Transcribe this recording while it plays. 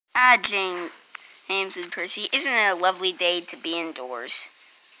James and Percy, isn't it a lovely day to be indoors?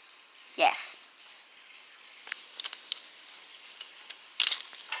 Yes.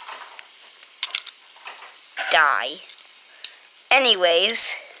 Die.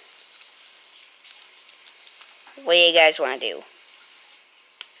 Anyways, what do you guys want to do?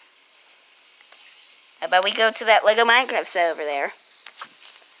 How about we go to that Lego Minecraft set over there?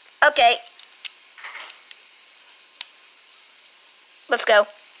 Okay. Let's go.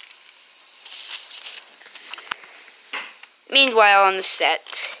 Meanwhile, on the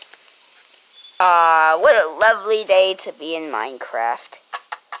set, what a lovely day to be in Minecraft.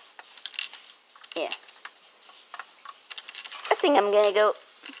 Yeah. I think I'm gonna go.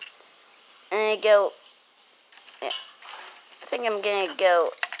 Yeah. I think I'm gonna go.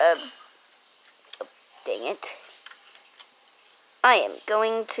 Dang it. I am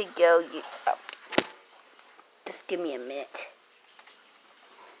going to go. Just give me a minute.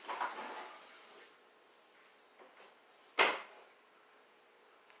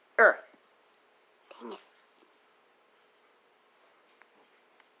 Dang it.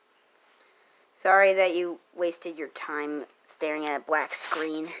 Sorry that you wasted your time staring at a black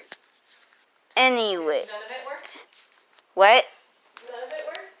screen. Anyway. None of it worked? What? None of it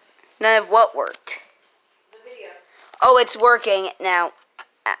worked? None of what worked? The video. Oh, it's working now.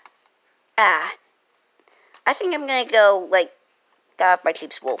 I think I'm gonna go, like, get off my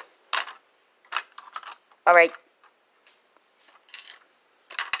cheap spool. Alright.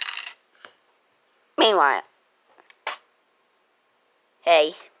 Meanwhile.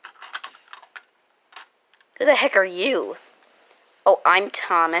 Hey. Who the heck are you? Oh, I'm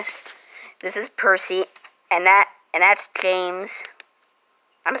Thomas. This is Percy. And that's James.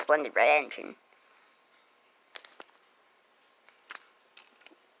 I'm a splendid red engine.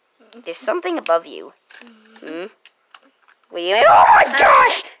 There's something above you. Hmm? What do you mean? Oh my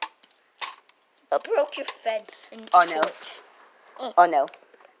gosh! I broke your fence and Oh no. Oh no.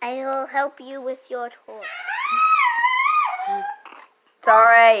 I will help you with your torch.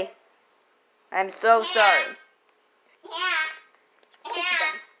 Sorry. I'm so sorry.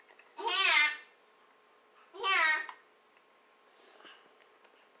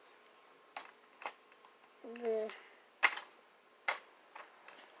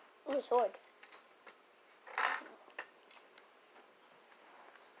 Ooh, sword.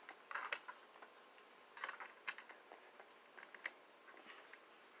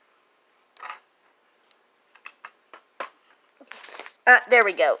 There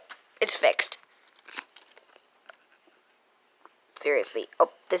we go. It's fixed. Seriously. Oh,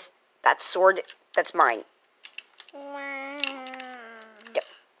 that sword, that's mine.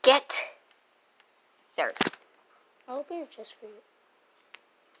 Get. There. I'll open your chest for you.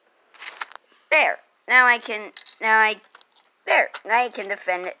 There. Now I can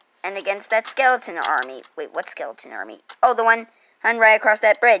defend it and against that skeleton army. Wait, what skeleton army? Oh, the one right across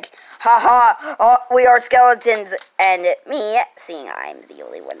that bridge. Ha ha! Oh, we are skeletons, and me, seeing I'm the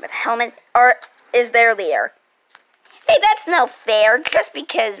only one with a helmet, is their leader. Hey, that's no fair. Just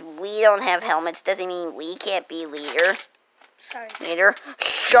because we don't have helmets doesn't mean we can't be leader. Sorry. Leader,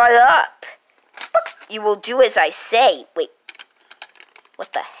 shut up. You will do as I say. Wait.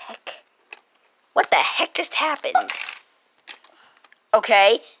 What the heck? What the heck just happened?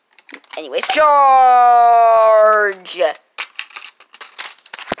 Okay. Anyways, charge!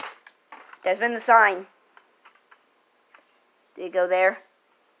 That's been the sign. Did it go there?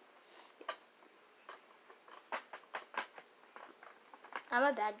 I'm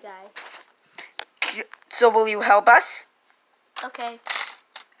a bad guy. So will you help us? Okay.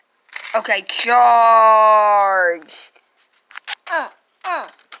 Okay, charge!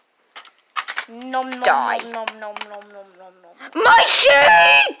 Nom nom Die. nom nom nom nom nom nom. My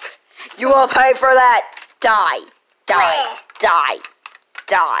sheep! You will pay for that. Die. Die. Die.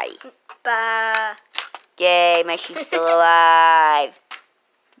 Die. Bah. Yay, my sheep's still alive.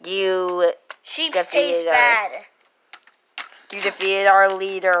 You Sheep defeated taste bad. You defeated our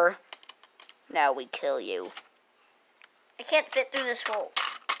leader. Now we kill you. I can't fit through this hole.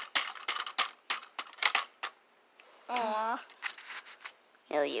 Aww.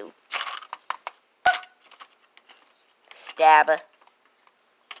 Kill you. Stab.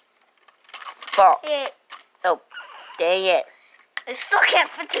 Fall. Oh, dang it. I still can't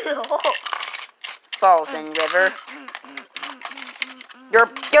fit through the hole. Falls in river.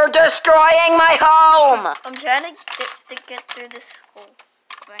 You're destroying my home! I'm trying to get through this hole.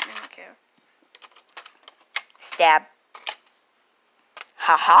 But I don't care. Stab.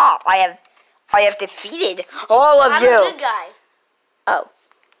 Haha! I have defeated all of you. I'm a good guy. Oh.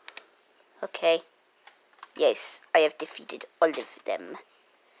 Okay. Yes, I have defeated all of them.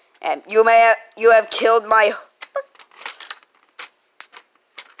 And you have killed my...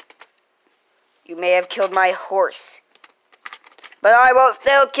 You may have killed my horse. But I will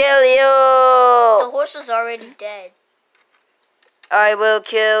still kill you! The horse was already dead. I will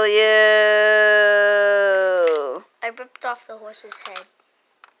kill you! I ripped off the horse's head.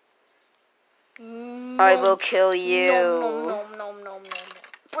 I will kill you. No.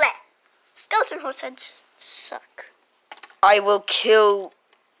 Bleh. Skeleton horse heads suck. I will kill...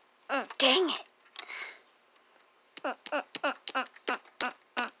 Dang it.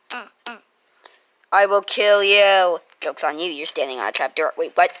 I will kill you. Joke's on you, you're standing on a trapdoor.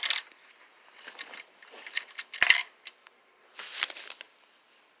 Wait, what?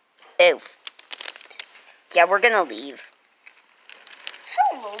 Oof. Yeah, we're gonna leave.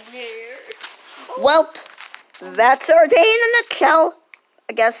 Hello there. Welp, that's our day in a nutshell.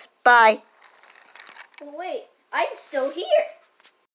 I guess. Bye. Well, wait, I'm still here.